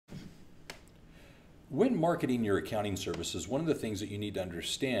When marketing your accounting services, one of the things that you need to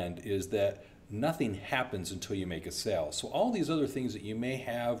understand is that nothing happens until you make a sale. So all these other things that you may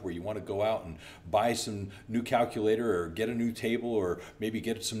have where you want to go out and buy some new calculator or get a new table or maybe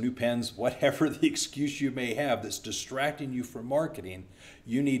get some new pens, whatever the excuse you may have that's distracting you from marketing,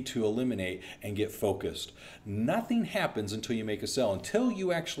 you need to eliminate and get focused. Nothing happens until you make a sale. Until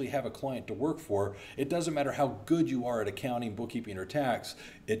you actually have a client to work for, it doesn't matter how good you are at accounting, bookkeeping, or tax.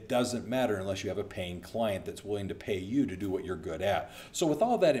 It doesn't matter unless you have a paying client that's willing to pay you to do what you're good at. So with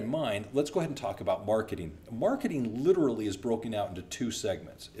all that in mind, let's go ahead and talk about marketing. Marketing literally is broken out into two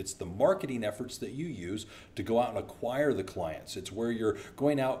segments. It's the marketing efforts that you use to go out and acquire the clients. It's where you're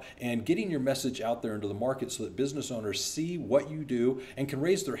going out and getting your message out there into the market so that business owners see what you do and can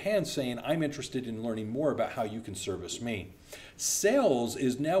raise their hand saying, I'm interested in learning more about how you can service me. Sales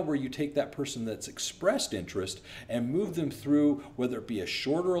is now where you take that person that's expressed interest and move them through, whether it be a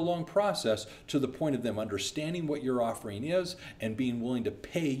short or a long process, to the point of them understanding what your offering is and being willing to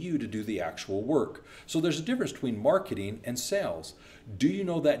pay you to do the actual work. So there's a difference between marketing and sales. Do you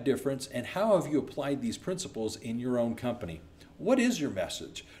know that difference, and how have you applied these principles in your own company? What is your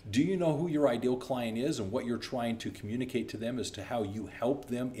message? Do you know who your ideal client is and what you're trying to communicate to them as to how you help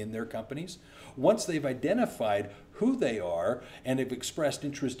them in their companies? Once they've identified who they are and have expressed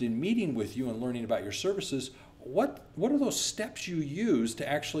interest in meeting with you and learning about your services, what are those steps you use to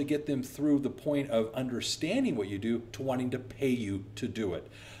actually get them through the point of understanding what you do to wanting to pay you to do it?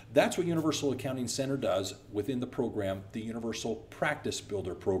 That's what Universal Accounting Center does within the program, the Universal Practice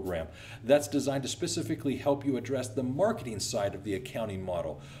Builder program. That's designed to specifically help you address the marketing side of the accounting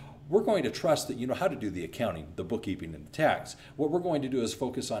model. We're going to trust that you know how to do the accounting, the bookkeeping, and the tax. What we're going to do is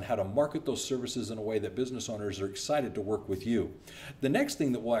focus on how to market those services in a way that business owners are excited to work with you. The next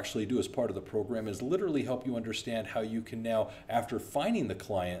thing that we'll actually do as part of the program is literally help you understand how you can now, after finding the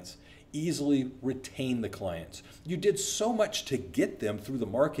clients, easily retain the clients. You did so much to get them through the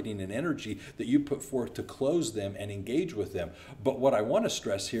marketing and energy that you put forth to close them and engage with them. But what I want to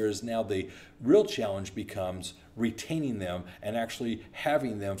stress here is now the real challenge becomes retaining them and actually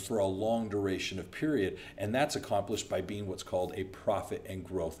having them for a long duration of period. And that's accomplished by being what's called a profit and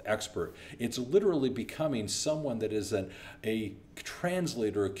growth expert. It's literally becoming someone that is a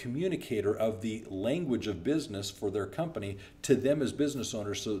translator, a communicator of the language of business for their company to them as business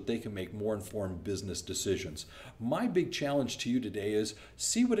owners so that they can make more informed business decisions. My big challenge to you today is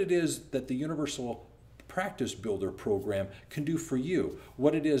see what it is that the Universal Practice Builder program can do for you,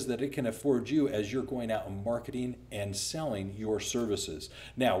 what it is that it can afford you as you're going out and marketing and selling your services.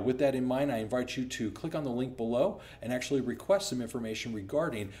 Now, with that in mind, I invite you to click on the link below and actually request some information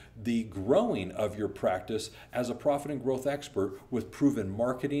regarding the growing of your practice as a profit and growth expert with proven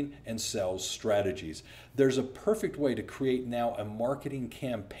marketing and sales strategies. There's a perfect way to create now a marketing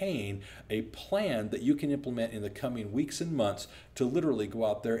campaign, a plan that you can implement in the coming weeks and months to literally go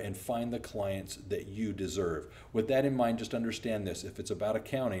out there and find the clients that you deserve. With that in mind, just understand this. If it's about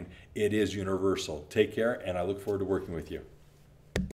accounting, it is universal. Take care, and I look forward to working with you.